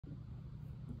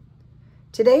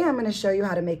Today I'm going to show you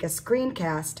how to make a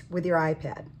screencast with your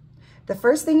iPad. The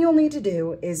first thing you'll need to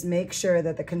do is make sure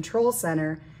that the control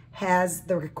center has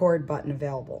the record button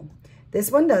available.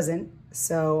 This one doesn't,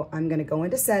 so I'm going to go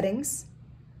into settings,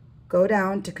 go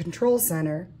down to control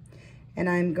center, and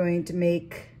I'm going to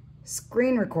make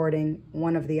screen recording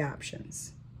one of the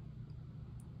options.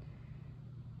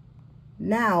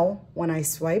 Now, when I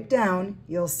swipe down,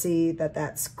 you'll see that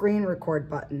that screen record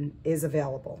button is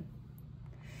available.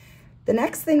 The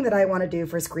next thing that I want to do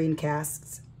for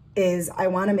screencasts is I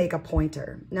want to make a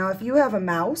pointer. Now, if you have a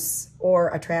mouse or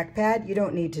a trackpad, you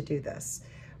don't need to do this.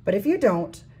 But if you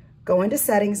don't, go into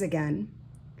settings again,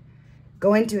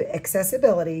 go into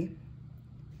accessibility,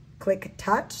 click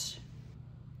touch,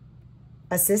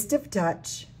 assistive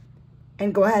touch,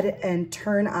 and go ahead and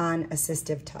turn on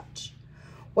assistive touch.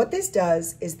 What this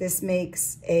does is this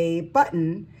makes a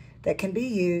button that can be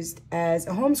used as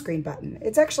a home screen button.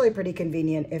 It's actually pretty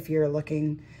convenient if you're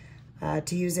looking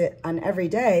to use it on every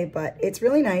day, but it's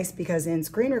really nice because in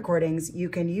screen recordings, you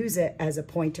can use it as a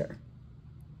pointer.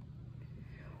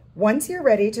 Once you're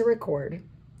ready to record,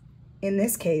 in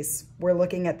this case, we're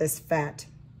looking at this FET.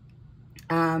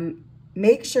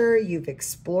 Make sure you've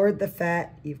explored the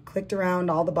FET, you've clicked around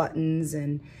all the buttons,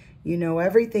 and you know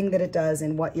everything that it does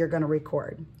and what you're going to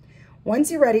record.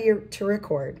 Once you're ready to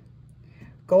record,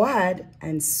 go ahead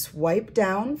and swipe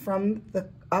down from the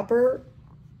upper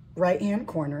right-hand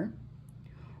corner,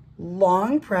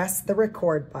 long press the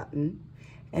record button,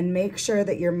 and make sure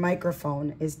that your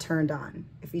microphone is turned on.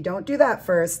 If you don't do that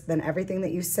first, then everything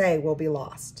that you say will be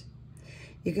lost.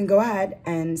 You can go ahead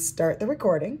and start the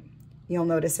recording. You'll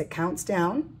notice it counts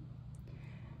down,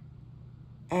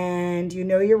 and you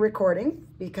know you're recording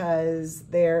because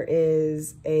there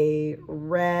is a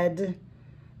red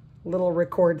little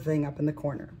record thing up in the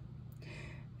corner.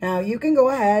 Now you can go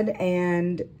ahead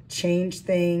and change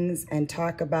things and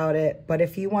talk about it, but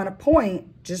if you want to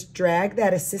point, just drag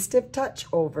that assistive touch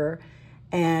over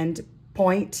and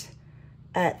point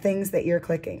at things that you're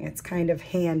clicking. It's kind of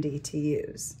handy to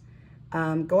use.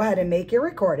 Go ahead and make your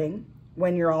recording.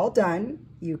 When you're all done,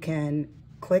 you can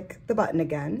click the button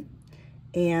again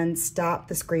and stop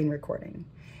the screen recording.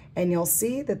 And you'll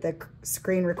see that the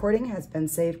screen recording has been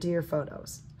saved to your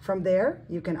photos. From there,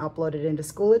 you can upload it into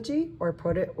Schoology or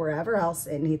put it wherever else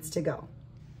it needs to go.